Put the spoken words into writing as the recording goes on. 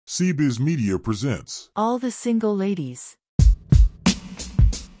CBiz Media presents All the Single Ladies.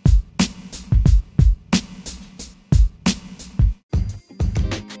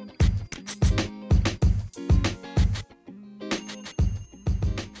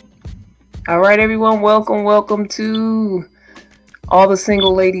 All right, everyone, welcome to All the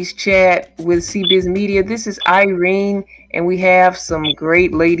Single Ladies Chat with CBiz Media. This is Irene, and we have some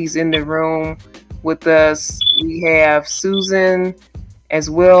great ladies in the room with us. We have Susan as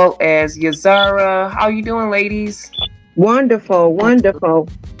well as YahZarah. How you doing, ladies? Wonderful. What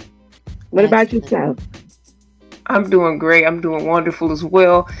about yourself? I'm doing great. I'm doing wonderful as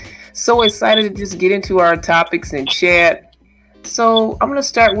well. So excited to just get into our topics and chat. So I'm going to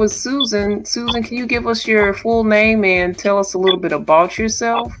start with Susan. Susan, can you give us your full name and tell us a little bit about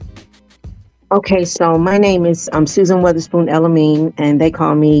yourself? Okay, so my name is Susan Weatherspoon Elamine, and they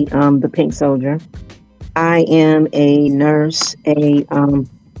call me the Pink Soldier. I am a nurse, a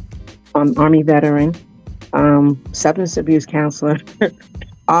Army veteran, substance abuse counselor,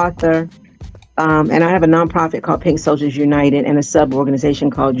 author, and I have a nonprofit called Pink Soldiers United and a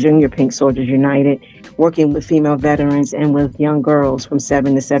sub-organization called Junior Pink Soldiers United, working with female veterans and with young girls from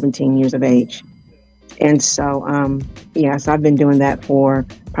 7 to 17 years of age. And so, so I've been doing that for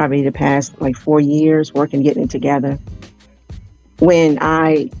probably the past 4 years, getting it together. When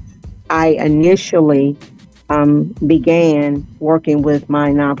I initially began working with my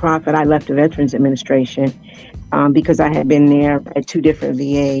nonprofit, I left the Veterans Administration because I had been there at 2 different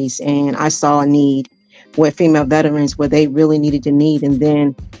VAs, and I saw a need with female veterans where they really needed the need. And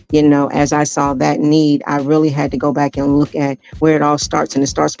then, as I saw that need, I really had to go back and look at where it all starts, and it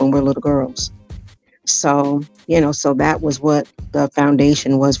starts when we're little girls. So, so that was what the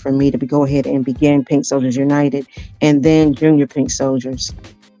foundation was for me to go ahead and begin Pink Soldiers United, and then Junior Pink Soldiers,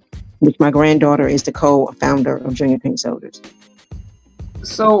 which my granddaughter is the co-founder of Junior Pink Soldiers.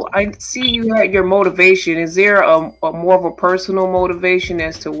 So I see you had your motivation. Is there a more of a personal motivation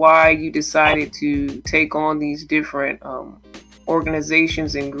as to why you decided to take on these different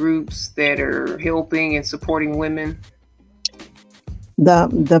organizations and groups that are helping and supporting women?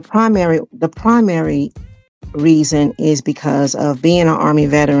 The primary reason is because of being an Army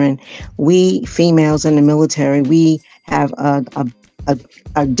veteran. We females in the military, we have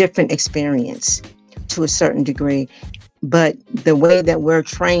a different experience to a certain degree. But the way that we're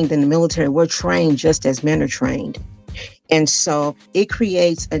trained in the military, we're trained just as men are trained. And so it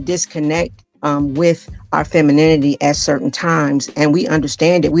creates a disconnect with our femininity at certain times. And we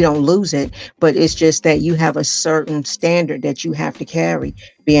understand it. We don't lose it. But it's just that you have a certain standard that you have to carry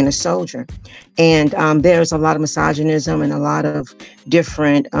being a soldier. And there's a lot of misogynism and a lot of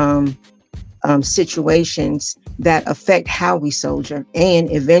different situations that affect how we soldier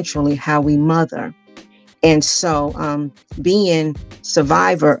and eventually how we mother. And so being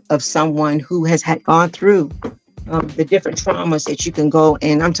survivor of someone who has gone through the different traumas that you can go,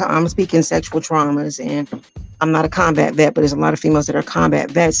 and I'm speaking sexual traumas, and I'm not a combat vet, but there's a lot of females that are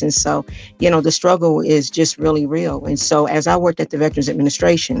combat vets. And so, the struggle is just really real. And so as I worked at the Veterans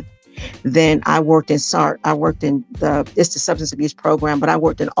Administration, then I worked in SART. I worked in it's the substance abuse program, but I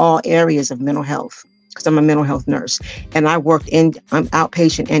worked in all areas of mental health because I'm a mental health nurse. And I worked in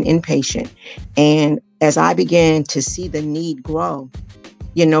outpatient and inpatient. And as I began to see the need grow,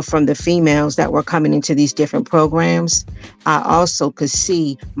 from the females that were coming into these different programs, I also could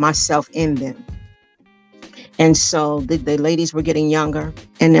see myself in them. And so the ladies were getting younger,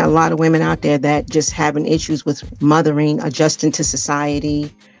 and there are a lot of women out there that just having issues with mothering, adjusting to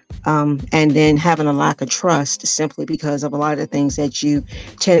society, and then having a lack of trust simply because of a lot of the things that you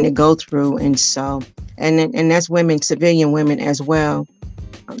tend to go through. And so, and that's women, civilian women as well.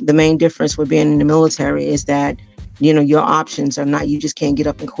 The main difference with being in the military is that, your options are not, you just can't get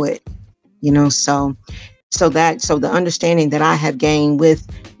up and quit, so the understanding that I have gained with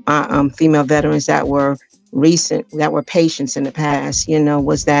my female veterans that were patients in the past,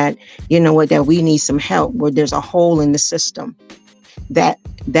 was that, that we need some help where there's a hole in the system that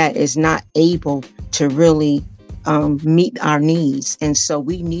is not able to really meet our needs. And so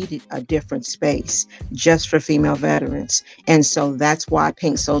we needed a different space just for female veterans. And so that's why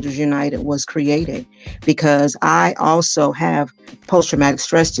Pink Soldiers United was created, because I also have post-traumatic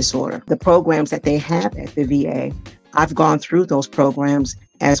stress disorder. The programs that they have at the VA, I've gone through those programs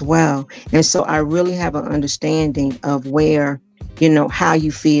as well. And so I really have an understanding of where, how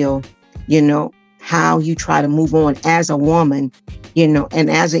you feel, how you try to move on as a woman, and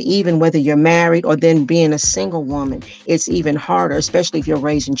even whether you're married or then being a single woman, it's even harder, especially if you're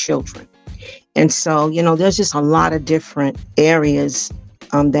raising children. And so, there's just a lot of different areas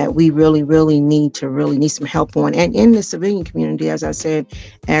that we really, really need some help on, and in the civilian community, as I said,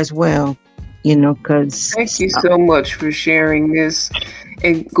 as well. Because Thank you so much for sharing this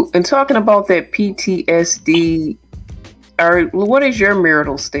and talking about that PTSD. What is your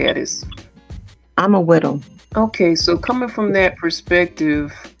marital status? I'm a widow. Okay, so coming from that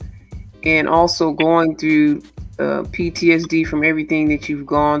perspective, and also going through PTSD from everything that you've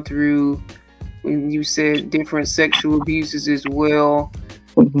gone through, when you said different sexual abuses as well.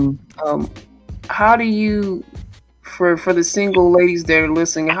 Mm-hmm. How do you, for the single ladies that are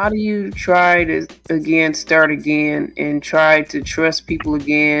listening, how do you try to start again and try to trust people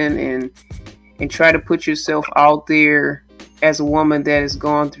again and try to put yourself out there as a woman that has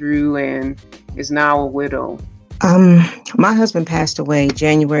gone through and is now a widow? My husband passed away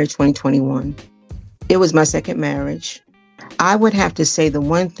January 2021. It was my second marriage. I would have to say the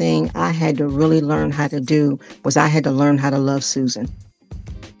one thing I had to really learn how to do was I had to learn how to love Susan.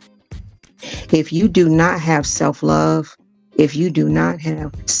 If you do not have self-love, if you do not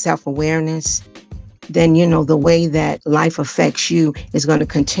have self-awareness, then, the way that life affects you is going to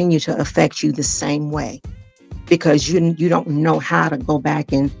continue to affect you the same way, because you don't know how to go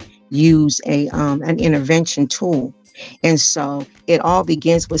back and use an intervention tool. And so it all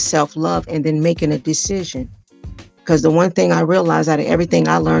begins with self-love and then making a decision. Because the one thing I realized out of everything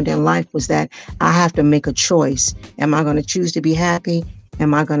I learned in life was that I have to make a choice. Am I going to choose to be happy?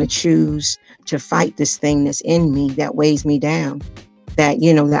 Am I going to choose to fight this thing that's in me that weighs me down? That,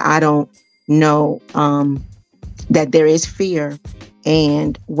 that I don't know, that there is fear,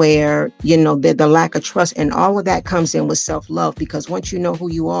 and where, the lack of trust, and all of that comes in with self-love. Because once you know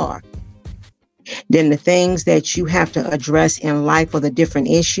who you are, then the things that you have to address in life or the different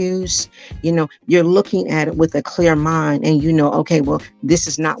issues, you're looking at it with a clear mind, and okay, well, this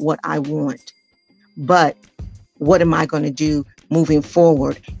is not what I want, but what am I going to do moving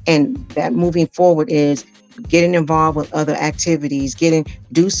forward? And that moving forward is getting involved with other activities,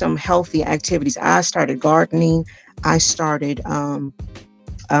 do some healthy activities. I started gardening. I started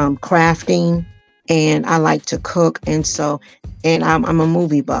crafting, and I like to cook. And I'm a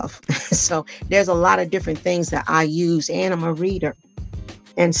movie buff. So there's a lot of different things that I use, and I'm a reader.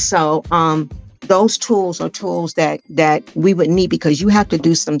 And so those tools are tools that we would need, because you have to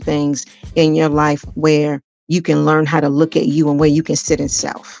do some things in your life where you can learn how to look at you and where you can sit in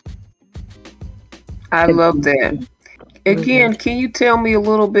self. I love that. Again, can you tell me a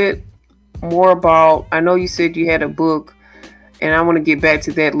little bit more about, I know you said you had a book, and I want to get back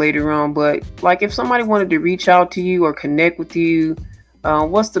to that later on, but like if somebody wanted to reach out to you or connect with you,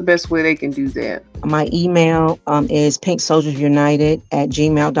 what's the best way they can do that? My email is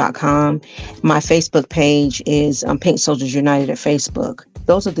pinksoldiersunited@gmail.com. My Facebook page is Pink Soldiers United at Facebook.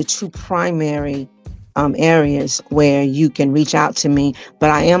 Those are the two primary areas where you can reach out to me.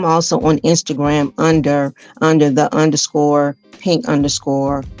 But I am also on Instagram under the _pink_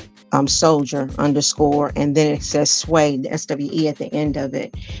 soldier _ and then it says sway, the SWE at the end of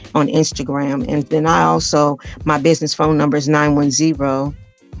it, on Instagram. And then my business phone number is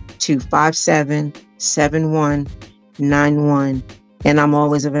 910-257-7191, and I'm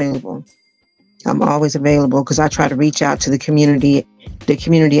always available. Because I try to reach out to the community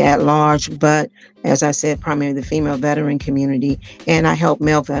at large, but as I said, primarily the female veteran community, and I help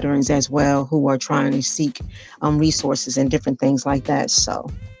male veterans as well who are trying to seek resources and different things like that. So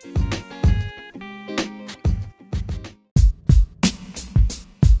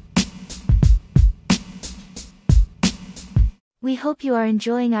we hope you are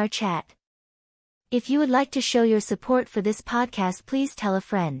enjoying our chat. If you would like to show your support for this podcast, please tell a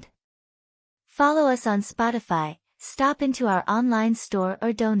friend. Follow us on Spotify, stop into our online store,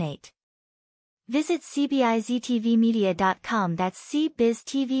 or donate. Visit cbiztvmedia.com, that's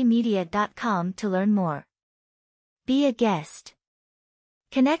cbiztvmedia.com, to learn more. Be a guest.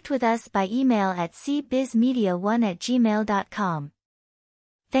 Connect with us by email at cbizmedia1@gmail.com.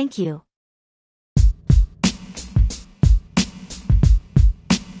 Thank you.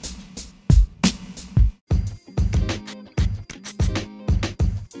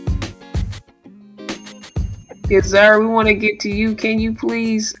 YahZarah, we want to get to you. Can you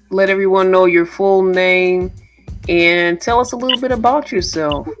please let everyone know your full name and tell us a little bit about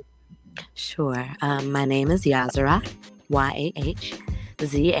yourself? Sure. My name is YahZarah,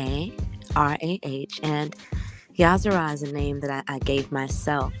 YahZarah, and YahZarah is a name that I gave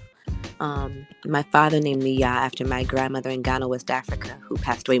myself. My father named me Yah after my grandmother in Ghana, West Africa, who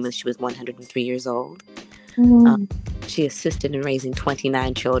passed away when she was 103 years old. She assisted in raising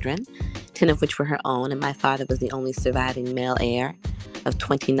 29 children, 10 of which were her own, and my father was the only surviving male heir of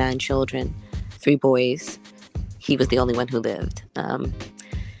 29 children, 3 boys. He was the only one who lived.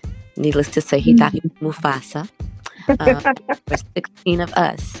 Needless to say, he thought he was Mufasa. There's 16 of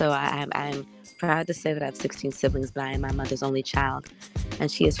us, so I'm proud to say that I have 16 siblings, but I am my mother's only child,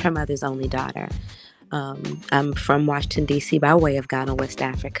 and she is her mother's only daughter. I'm from Washington, D.C. by way of Ghana, West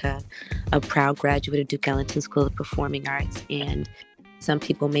Africa, a proud graduate of Duke Ellington School of Performing Arts, and some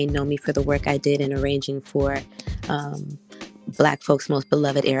people may know me for the work I did in arranging for Black folks' most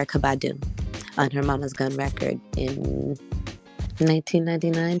beloved Erykah Badu on her Mama's Gun record in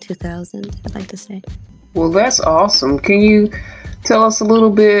 1999, 2000, I'd like to say. Well, that's awesome. Can you tell us a little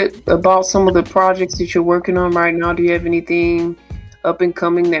bit about some of the projects that you're working on right now? Do you have anything up and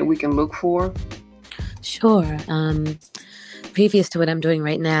coming that we can look for? Sure. Previous to what I'm doing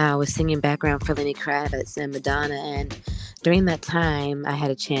right now, I was singing background for Lenny Kravitz and Madonna, and during that time, I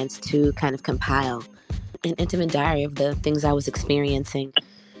had a chance to kind of compile an intimate diary of the things I was experiencing.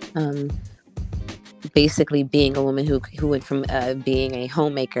 Basically, being a woman who went from being a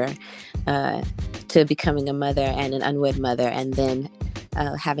homemaker to becoming a mother and an unwed mother, and then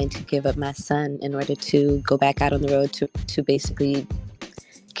having to give up my son in order to go back out on the road to basically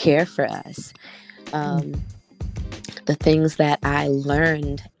care for us. The things that I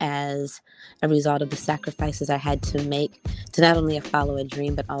learned as a result of the sacrifices I had to make to not only follow a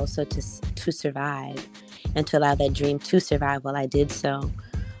dream, but also to survive and to allow that dream to survive while I did so.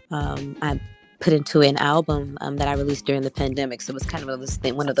 I put into an album that I released during the pandemic. So it was kind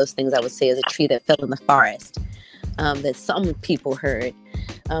of one of those things I would say is a tree that fell in the forest that some people heard.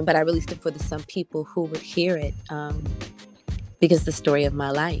 But I released it for the some people who would hear it because the story of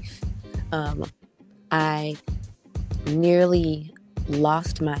my life. I nearly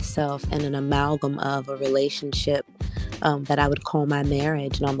lost myself in an amalgam of a relationship that I would call my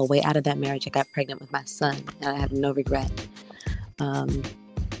marriage. And on the way out of that marriage, I got pregnant with my son, and I have no regret.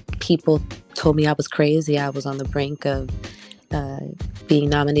 People told me I was crazy. I was on the brink of being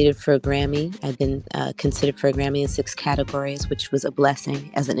nominated for a Grammy. I've been considered for a Grammy in 6 categories, which was a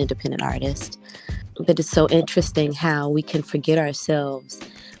blessing as an independent artist. But it's so interesting how we can forget ourselves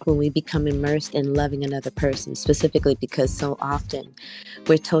when we become immersed in loving another person, specifically because so often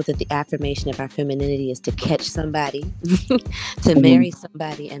we're told that the affirmation of our femininity is to catch somebody, to marry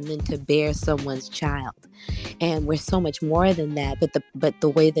somebody, and then to bear someone's child. And we're so much more than that. But the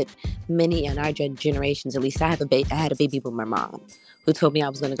way that many in our generations, at least I had a baby boomer mom who told me I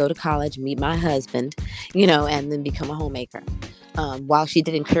was going to go to college, meet my husband, and then become a homemaker. While she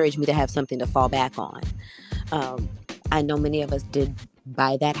did encourage me to have something to fall back on. I know many of us did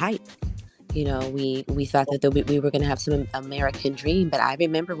buy that hype. We thought that we were going to have some American dream, but I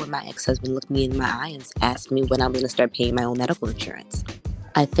remember when my ex-husband looked me in my eye and asked me when I'm going to start paying my own medical insurance.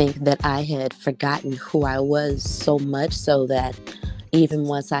 I think that I had forgotten who I was so much so that even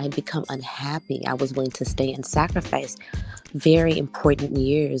once I had become unhappy, I was willing to stay and sacrifice very important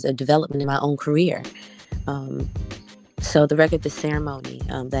years of development in my own career. So the record, The Ceremony,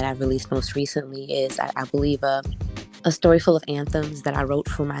 that I released most recently is, I believe, a story full of anthems that I wrote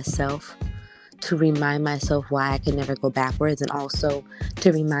for myself to remind myself why I could never go backwards, and also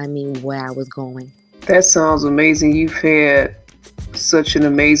to remind me where I was going. That sounds amazing. You've had such an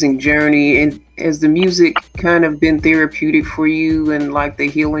amazing journey. And has the music kind of been therapeutic for you and like the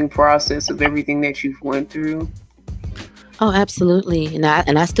healing process of everything that you've went through? Oh, absolutely. And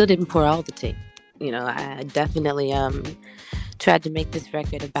I still didn't pour all the tea. I definitely tried to make this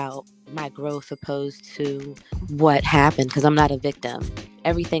record about my growth opposed to what happened, because I'm not a victim.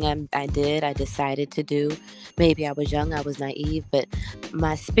 Everything I did, I decided to do. Maybe I was young, I was naive, but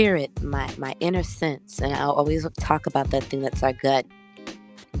my spirit, my inner sense, and I always talk about that thing that's our gut,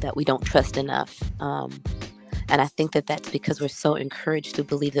 that we don't trust enough. And I think that that's because we're so encouraged to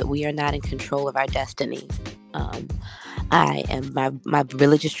believe that we are not in control of our destiny. My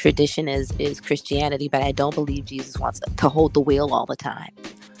religious tradition is Christianity, but I don't believe Jesus wants to hold the wheel all the time.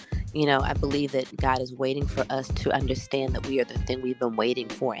 I believe that God is waiting for us to understand that we are the thing we've been waiting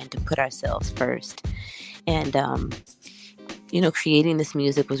for and to put ourselves first. And, creating this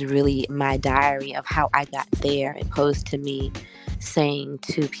music was really my diary of how I got there, opposed to me saying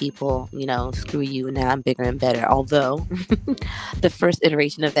to people, screw you, now I'm bigger and better. Although the first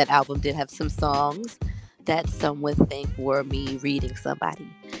iteration of that album did have some songs that some would think were me reading somebody.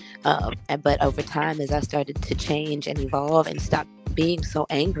 But over time, as I started to change and evolve and stop being so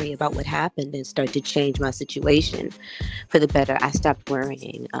angry about what happened and start to change my situation for the better, I stopped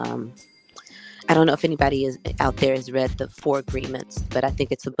worrying. I don't know if anybody out there has read The 4 Agreements, but I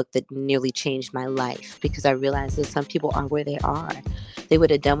think it's a book that nearly changed my life, because I realized that some people are where they are. They would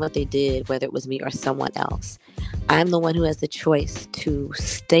have done what they did, whether it was me or someone else. I'm the one who has the choice to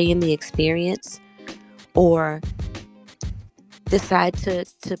stay in the experience or decide to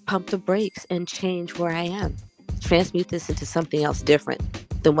pump the brakes and change where I am, transmute this into something else different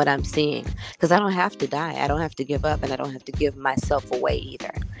than what I'm seeing. Because I don't have to die, I don't have to give up, and I don't have to give myself away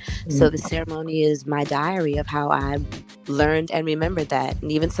either. So the ceremony is my diary of how I learned and remembered that.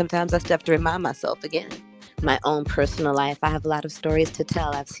 And even sometimes I still have to remind myself again. My own personal life, I have a lot of stories to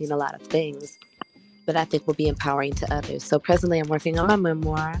tell. I've seen a lot of things, but I think will be empowering to others. So presently I'm working on my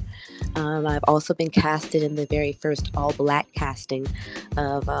memoir. I've also been casted in the very first all-black casting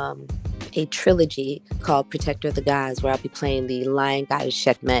of a trilogy called Protector of the Gods, where I'll be playing the lion goddess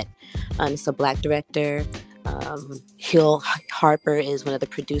Sekhmet. It's a black director. Hill Harper is one of the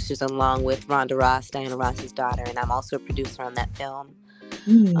producers, along with Rhonda Ross, Diana Ross's daughter, and I'm also a producer on that film.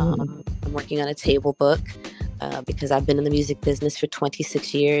 I'm working on a table book. Because I've been in the music business for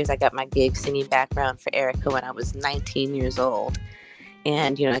 26 years. I got my gig singing background for Erica when I was 19 years old.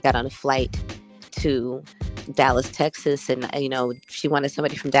 And, I got on a flight to Dallas, Texas. And, she wanted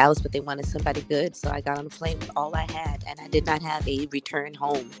somebody from Dallas, but they wanted somebody good. So I got on a plane with all I had. And I did not have a return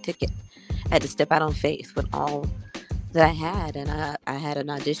home ticket. I had to step out on faith with all that I had. And I had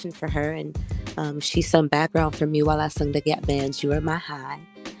an audition for her. And she sung background for me while I sung the Gap Band's You Are My High.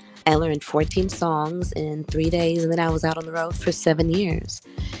 I learned 14 songs in 3 days, and then I was out on the road for 7 years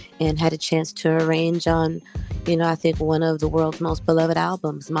and had a chance to arrange on, I think one of the world's most beloved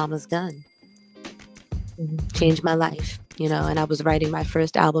albums, Mama's Gun. Changed my life, and I was writing my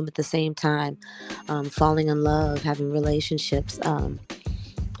first album at the same time, falling in love, having relationships.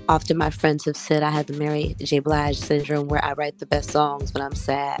 Often my friends have said I had the Mary J. Blige syndrome, where I write the best songs when I'm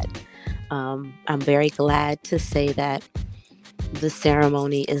sad. I'm very glad to say that the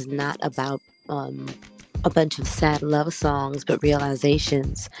ceremony is not about a bunch of sad love songs, but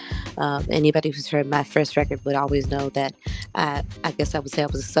realizations. Anybody who's heard my first record would always know that I guess I would say I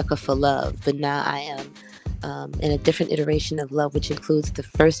was a sucker for love, but now I am in a different iteration of love, which includes the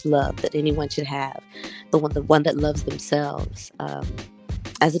first love that anyone should have, the one that loves themselves.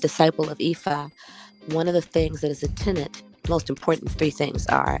 As a disciple of Ifa, one of the things that is a tenet, most important 3 things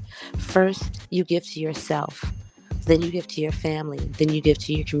are: first, you give to yourself. Then you give to your family, then you give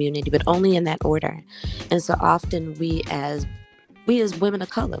to your community, but only in that order. And so often we as women of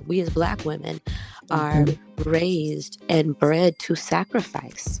color, we as Black women are raised and bred to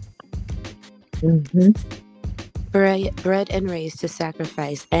sacrifice. Bred and raised to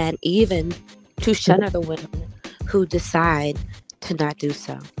sacrifice, and even to shun other women who decide to not do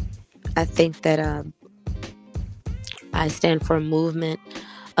so. I think that I stand for a movement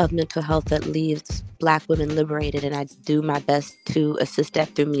of mental health that leaves Black women liberated, and I do my best to assist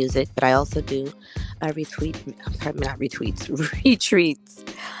that through music, but I also do retreats with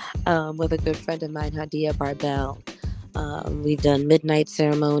a good friend of mine, Hadia Barbell. We've done midnight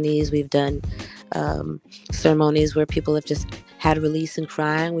ceremonies. We've done ceremonies where people have just had release and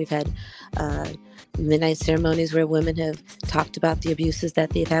crying. We've had midnight ceremonies where women have talked about the abuses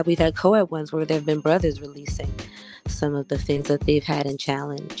that they've had. We've had co-ed ones where there have been brothers releasing some of the things that they've had and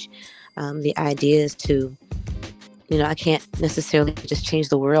challenge. The idea is to, I can't necessarily just change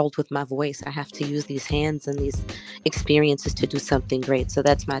the world with my voice. I have to use these hands and these experiences to do something great. So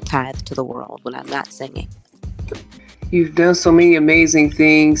that's my tithe to the world when I'm not singing. You've done so many amazing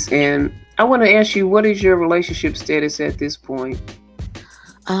things, and I want to ask you, what is your relationship status at this point?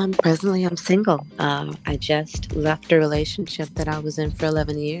 Presently, I'm single. I just left a relationship that I was in for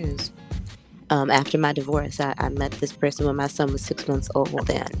 11 years. After my divorce, I met this person when my son was 6 months old,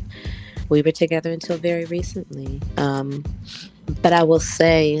 and we were together until very recently. But I will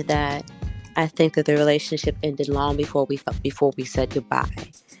say that I think that the relationship ended long before we said goodbye.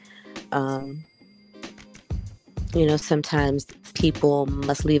 Sometimes people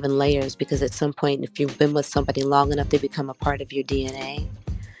must leave in layers, because at some point, if you've been with somebody long enough, they become a part of your DNA.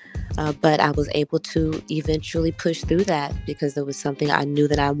 But I was able to eventually push through that, because there was something I knew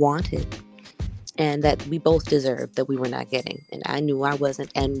that I wanted and that we both deserved that we were not getting. And I knew I wasn't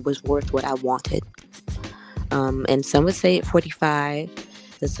and was worth what I wanted. And some would say at 45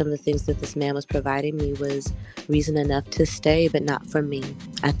 that some of the things that this man was providing me was reason enough to stay, but not for me.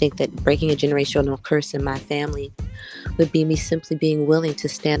 I think that breaking a generational curse in my family would be me simply being willing to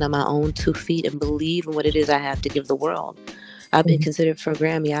stand on my own 2 feet and believe in what it is I have to give the world. I've been considered for a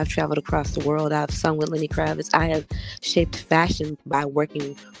Grammy. I've traveled across the world. I've sung with Lenny Kravitz. I have shaped fashion by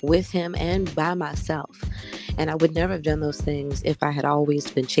working with him and by myself. And I would never have done those things if I had always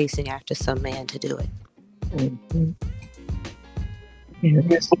been chasing after some man to do it.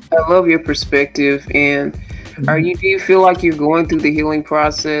 Yes, I love your perspective, and Do you feel like you're going through the healing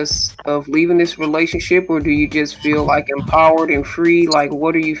process of leaving this relationship, or do you just feel like empowered and free? Like,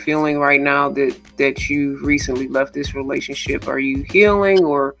 what are you feeling right now that you recently left this relationship? Are you healing,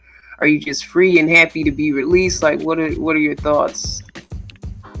 or are you just free and happy to be released? Like, what are your thoughts?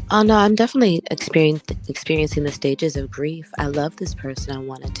 Oh no, I'm definitely experiencing the stages of grief. I love this person. I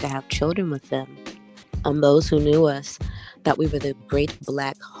wanted to have children with them. Those who knew us thought we were the great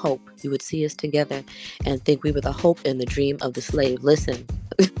black hope. You would see us together and think we were the hope and the dream of the slave. Listen,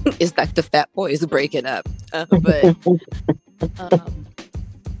 it's like the Fat Boys breaking up, but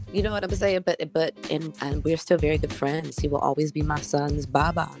you know what I'm saying. And we're still very good friends. He will always be my son's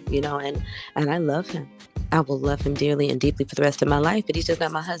Baba, and I love him. I will love him dearly and deeply for the rest of my life, but he's just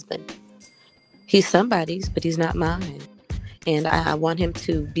not my husband. He's somebody's, but he's not mine. And I want him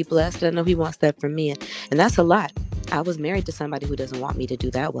to be blessed. I know he wants that from me. And that's a lot. I was married to somebody who doesn't want me to do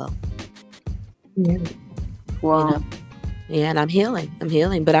that well. Yeah. Wow. Yeah, and I'm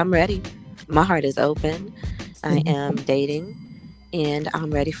healing, but I'm ready. My heart is open. I am dating, and I'm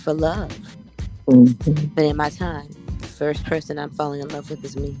ready for love. But in my time, the first person I'm falling in love with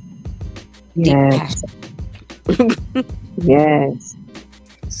is me. Yes. Yes.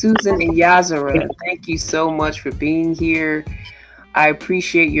 Susan and YahZarah, thank you so much for being here. I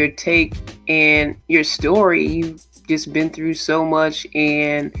appreciate your take and your story. You've just been through so much,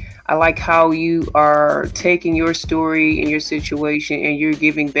 and I like how you are taking your story and your situation and you're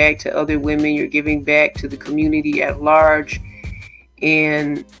giving back to other women. You're giving back to the community at large.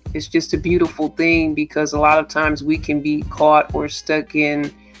 And it's just a beautiful thing, because a lot of times we can be caught or stuck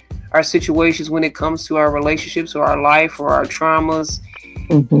in our situations when it comes to our relationships or our life or our traumas.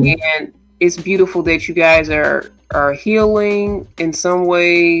 And it's beautiful that you guys are healing in some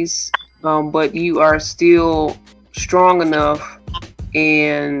ways, but you are still strong enough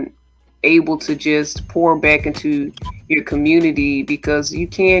and able to just pour back into your community, because you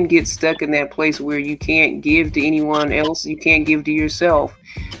can get stuck in that place where you can't give to anyone else, you can't give to yourself.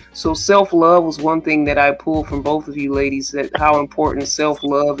 So self-love was one thing that I pulled from both of you ladies, that how important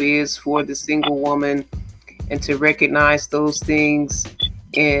self-love is for the single woman, and to recognize those things.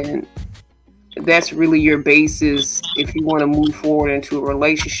 And that's really your basis if you want to move forward into a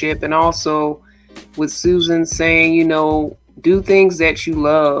relationship. And also with Susan saying, do things that you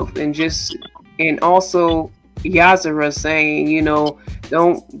love, and also YahZarah saying,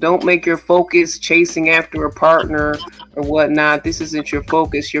 don't make your focus chasing after a partner or whatnot. This isn't your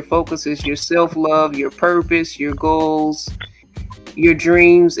focus. Your focus is your self-love, your purpose, your goals, your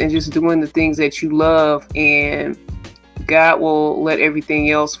dreams, and just doing the things that you love. And God will let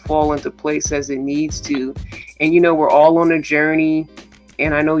everything else fall into place as it needs to. And we're all on a journey.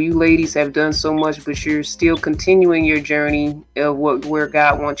 And I know you ladies have done so much, but you're still continuing your journey of where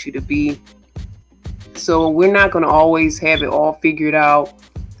God wants you to be. So we're not going to always have it all figured out,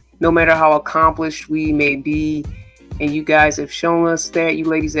 no matter how accomplished we may be. And you guys have shown us that, you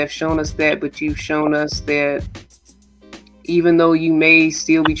ladies have shown us that, but you've shown us that even though you may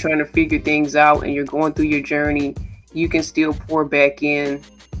still be trying to figure things out and you're going through your journey, you can still pour back in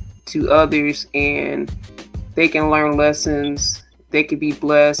to others, and they can learn lessons. They can be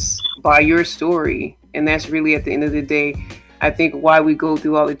blessed by your story. And that's really, at the end of the day, I think why we go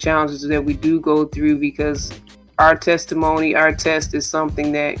through all the challenges that we do go through, because our testimony, our test is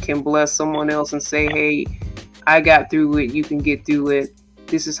something that can bless someone else and say, hey, I got through it. You can get through it.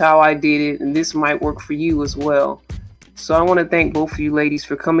 This is how I did it. And this might work for you as well. So I want to thank both of you ladies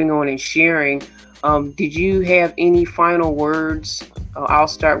for coming on and sharing. Did you have any final words? I'll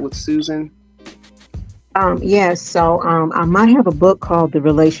start with Susan. Yes. So I might have a book called The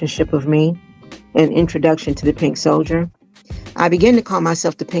Relationship of Me, an introduction to the Pink Soldier. I began to call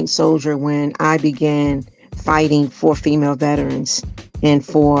myself the Pink Soldier when I began fighting for female veterans, and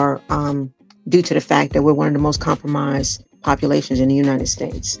for due to the fact that we're one of the most compromised populations in the United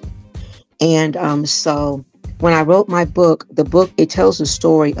States. And so when I wrote my book, it tells the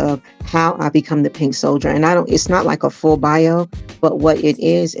story of how I become the Pink Soldier. And it's not like a full bio, but what it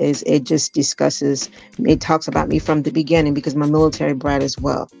is it just it talks about me from the beginning, because I'm a military brat as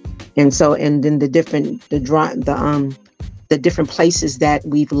well. And so, and then the different places that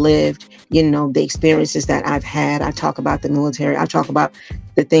we've lived, the experiences that I've had. I talk about the military. I talk about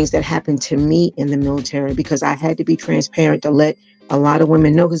the things that happened to me in the military, because I had to be transparent to let a lot of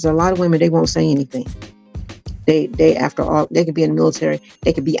women know, because a lot of women, they won't say anything. They after all, they could be in the military,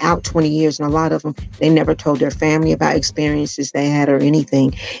 they could be out 20 years, and a lot of them, they never told their family about experiences they had or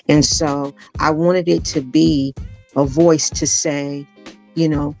anything. And so I wanted it to be a voice to say,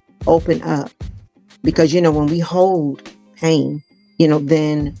 open up, because when we hold pain,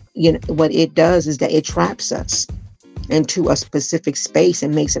 then what it does is that it traps us into a specific space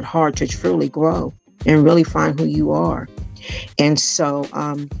and makes it hard to truly grow and really find who you are. And so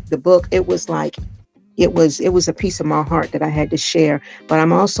the book, it was a piece of my heart that I had to share. But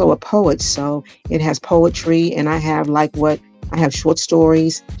I'm also a poet, so it has poetry, and I have short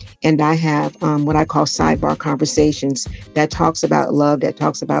stories, and I have what I call sidebar conversations that talks about love, that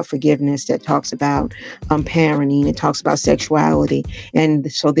talks about forgiveness, that talks about parenting, it talks about sexuality.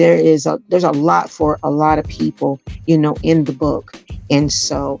 And so there's a lot for a lot of people, in the book. And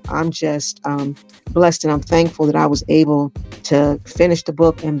so I'm just blessed, and I'm thankful that I was able to finish the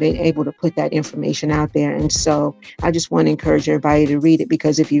book and be able to put that information out there. And so I just want to encourage everybody to read it,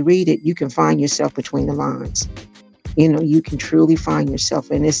 because if you read it, you can find yourself between the lines. You can truly find yourself.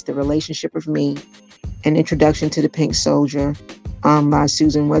 And it's The Relationship of Me, An Introduction to the Pink Soldier, by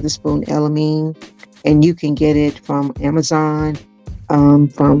Susan Weatherspoon Elamine. And you can get it from Amazon,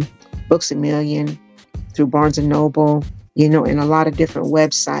 from Books A Million, through Barnes and Noble, and a lot of different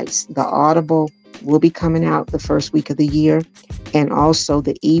websites. The Audible will be coming out the first week of the year, and also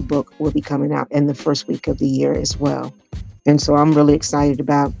the ebook will be coming out in the first week of the year as well. And so I'm really excited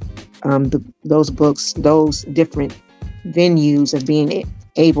about those books, those different venues of being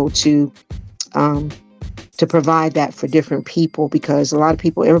able to provide that for different people, because a lot of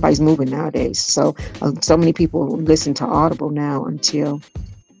people, everybody's moving nowadays. So many people listen to Audible now until,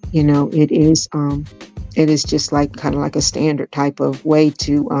 it is just like kind of like a standard type of way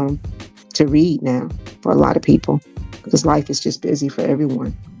to read now for a lot of people, because life is just busy for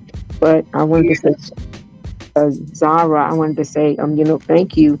everyone. But I wanted to say, Zara, I wanted to say,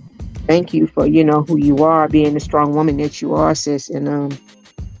 thank you for, who you are, being the strong woman that you are, sis. And,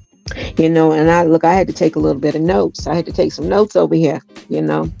 and I had to take a little bit of notes. I had to take some notes over here.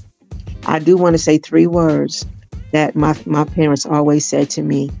 I do want to say 3 words that my parents always said to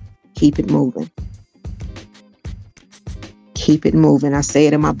me: keep it moving. Keep it moving. I say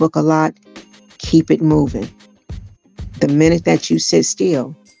it in my book a lot. Keep it moving. The minute that you sit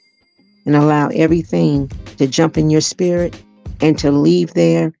still and allow everything to jump in your spirit and to leave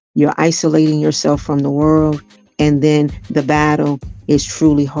there, you're isolating yourself from the world. And then the battle is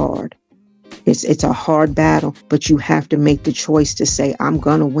truly hard. It's a hard battle, but you have to make the choice to say, I'm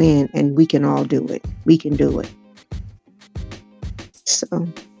going to win, and we can all do it. We can do it. So.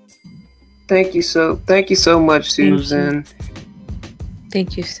 Thank you so much, Susan.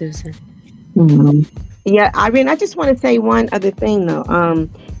 Thank you, Susan. Yeah, Irene, I just want to say one other thing, though.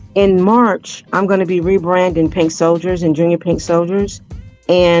 In March, I'm going to be rebranding Pink Soldiers and Junior Pink Soldiers.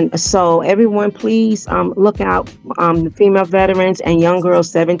 And so everyone, please look out, the female veterans and young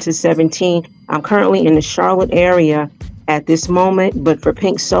girls 7 to 17. I'm currently in the Charlotte area at this moment, but for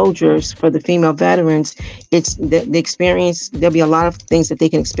Pink Soldiers, for the female veterans, it's the experience. There'll be a lot of things that they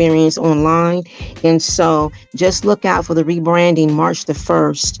can experience online. And so just look out for the rebranding March the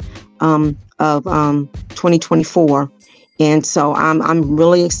 1st of 2024. And so I'm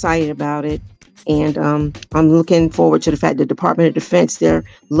really excited about it. And I'm looking forward to the fact that the Department of Defense, they're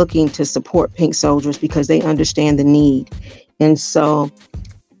looking to support Pink Soldiers because they understand the need. And so,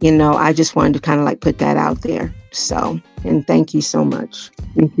 I just wanted to kind of like put that out there. So, and thank you so much.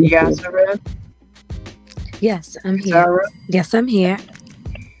 Thank you. YahZarah? Yes, I'm here. Zara? Yes, I'm here.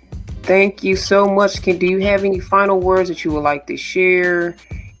 Thank you so much. Do you have any final words that you would like to share,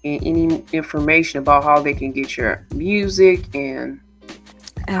 and any information about how they can get your music and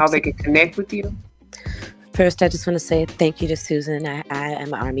how they can connect with you? First, I just want to say thank you to Susan. I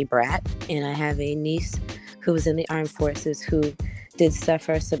am an Army brat, and I have a niece who was in the armed forces who did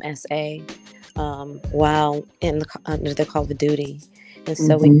suffer some SA while under the call of duty. And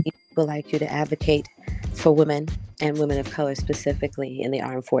so we need people like you to advocate for women and women of color specifically in the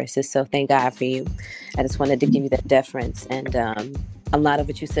armed forces. So thank God for you. I just wanted to give you that deference. And a lot of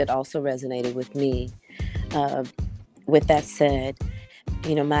what you said also resonated with me. With that said,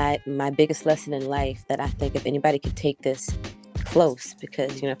 my biggest lesson in life, that I think if anybody could take this close,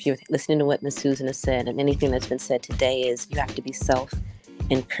 because, if you're listening to what Miss Susan has said and anything that's been said today, is you have to be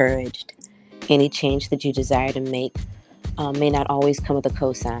self-encouraged. Any change that you desire to make may not always come with a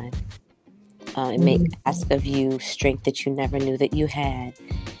cosign. It may ask of you strength that you never knew that you had,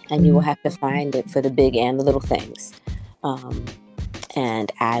 and you will have to find it for the big and the little things.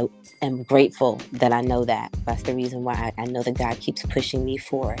 And I am grateful that I know that. That's the reason why I know that God keeps pushing me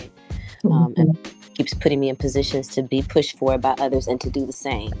forward, and keeps putting me in positions to be pushed forward by others and to do the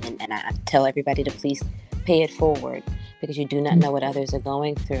same. And I tell everybody to please pay it forward, because you do not know what others are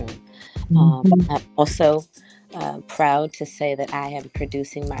going through. I'm also proud to say that I am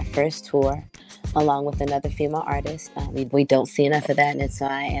producing my first tour along with another female artist. We don't see enough of that, and so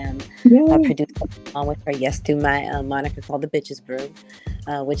I am Yay. producing along with her, yes, through my moniker called the Bitches Brew,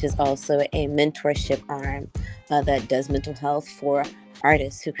 which is also a mentorship arm that does mental health for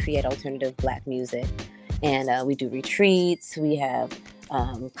artists who create alternative Black music. And we do retreats, we have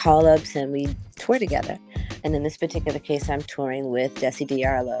call-ups, and we tour together. And in this particular case, I'm touring with Jessie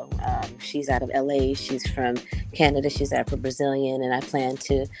Diarlo. She's out of LA, she's from Canada, she's Afro-Brazilian, and I plan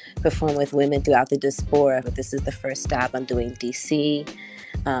to perform with women throughout the diaspora. But this is the first stop. I'm doing DC,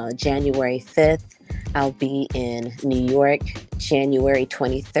 January 5th. I'll be in New York, January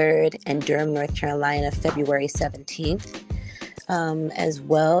 23rd, and Durham, North Carolina, February 17th. As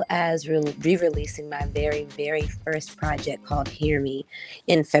well as re-releasing my very, very first project called Hear Me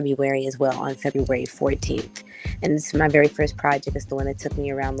in February as well, on February 14th. And this is my very first project. It's the one that took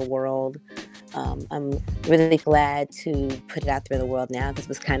me around the world. I'm really glad to put it out there in the world now because it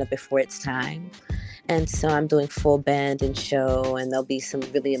was kind of before its time. And so I'm doing full band and show, and there'll be some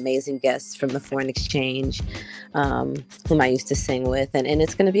really amazing guests from the Foreign Exchange whom I used to sing with. And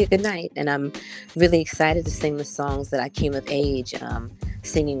it's going to be a good night. And I'm really excited to sing the songs that I came of age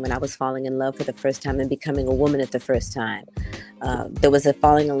singing when I was falling in love for the first time and becoming a woman at the first time. There was a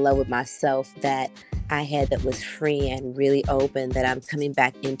falling in love with myself that I had that was free and really open that I'm coming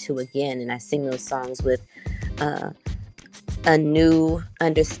back into again. And I sing those songs with a new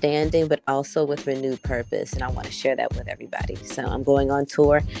understanding, but also with renewed purpose. And I want to share that with everybody. So I'm going on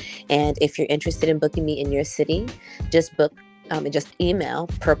tour. And if you're interested in booking me in your city, just email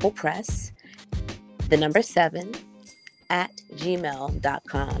purplepress, 7, at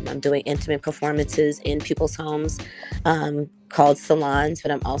gmail.com. I'm doing intimate performances in people's homes called salons,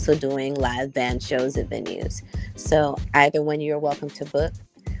 but I'm also doing live band shows at venues. So either one, you're welcome to book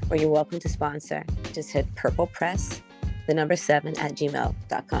or you're welcome to sponsor. Just hit purplepress, 7 at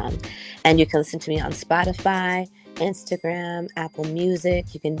gmail.com. And you can listen to me on Spotify, Instagram, Apple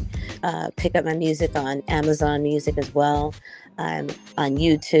Music. You can pick up my music on Amazon Music as well. I'm on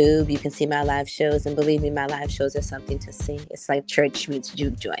YouTube. You can see my live shows. And believe me, my live shows are something to see. It's like church meets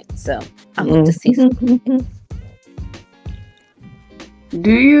juke joint. So I hope to see some.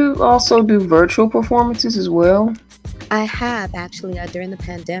 Do you also do virtual performances as well? I have actually. During the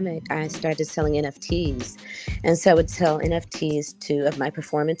pandemic, I started selling NFTs, and so I would sell NFTs of my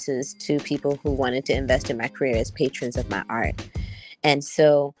performances to people who wanted to invest in my career as patrons of my art. And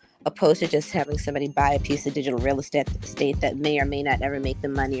so, opposed to just having somebody buy a piece of digital real estate that may or may not ever make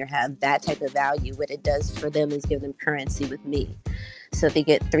them money or have that type of value, what it does for them is give them currency with me. So they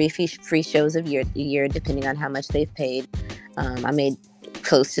get 3 free shows a year, depending on how much they've paid. I made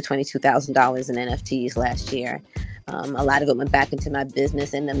close to $22,000 in NFTs last year. A lot of it went back into my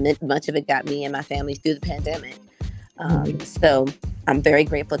business, and much of it got me and my family through the pandemic. So I'm very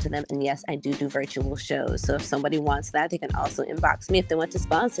grateful to them. And yes, I do virtual shows. So if somebody wants that, they can also inbox me if they want to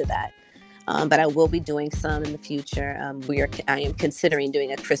sponsor that. But I will be doing some in the future. I am considering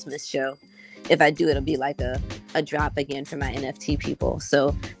doing a Christmas show. If I do, it'll be like a drop again for my NFT people.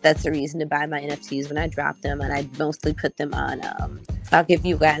 So that's the reason to buy my NFTs when I drop them. And I mostly put them on, I'll give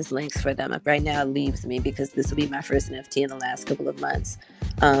you guys links for them. Right now it leaves me because this will be my first NFT in the last couple of months.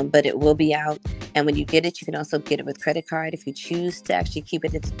 But it will be out. And when you get it, you can also get it with credit card. If you choose to actually keep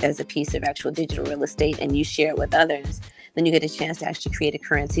it as a piece of actual digital real estate and you share it with others, then you get a chance to actually create a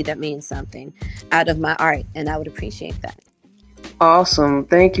currency that means something out of my art. And I would appreciate that. Awesome.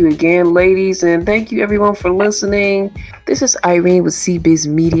 Thank you again, ladies. And thank you everyone for listening. This is Irene with CBiz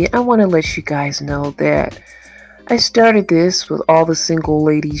Media. I want to let you guys know that I started this with all the single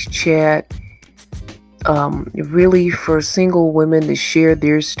ladies chat, really for single women to share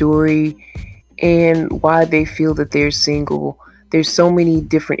their story and why they feel that they're single. There's so many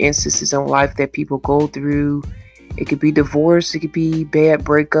different instances in life that people go through. It could be divorce, it could be bad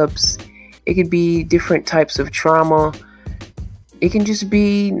breakups, it could be different types of trauma. It can just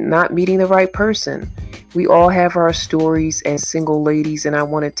be not meeting the right person. We all have our stories as single ladies, and I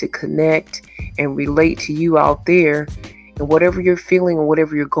wanted to connect and relate to you out there and whatever you're feeling or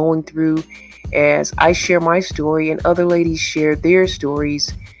whatever you're going through, as I share my story and other ladies share their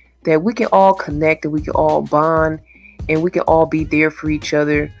stories, that we can all connect and we can all bond and we can all be there for each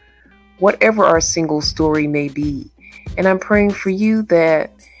other, whatever our single story may be. And I'm praying for you that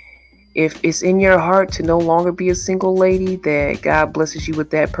if it's in your heart to no longer be a single lady, that God blesses you with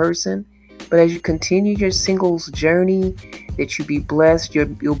that person. But as you continue your singles journey, that you be blessed,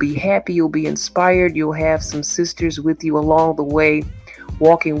 you'll be happy, you'll be inspired, you'll have some sisters with you along the way,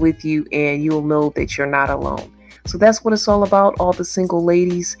 walking with you, and you'll know that you're not alone. So that's what it's all about, all the single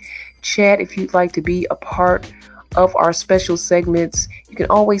ladies. Chat if you'd like to be a part of our special segments, you can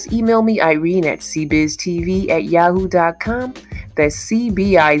always email me, Irene, at cbiztv@yahoo.com. That's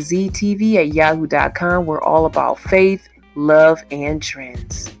cbiztv@yahoo.com. We're all about faith, love, and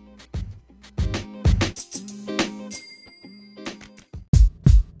trends.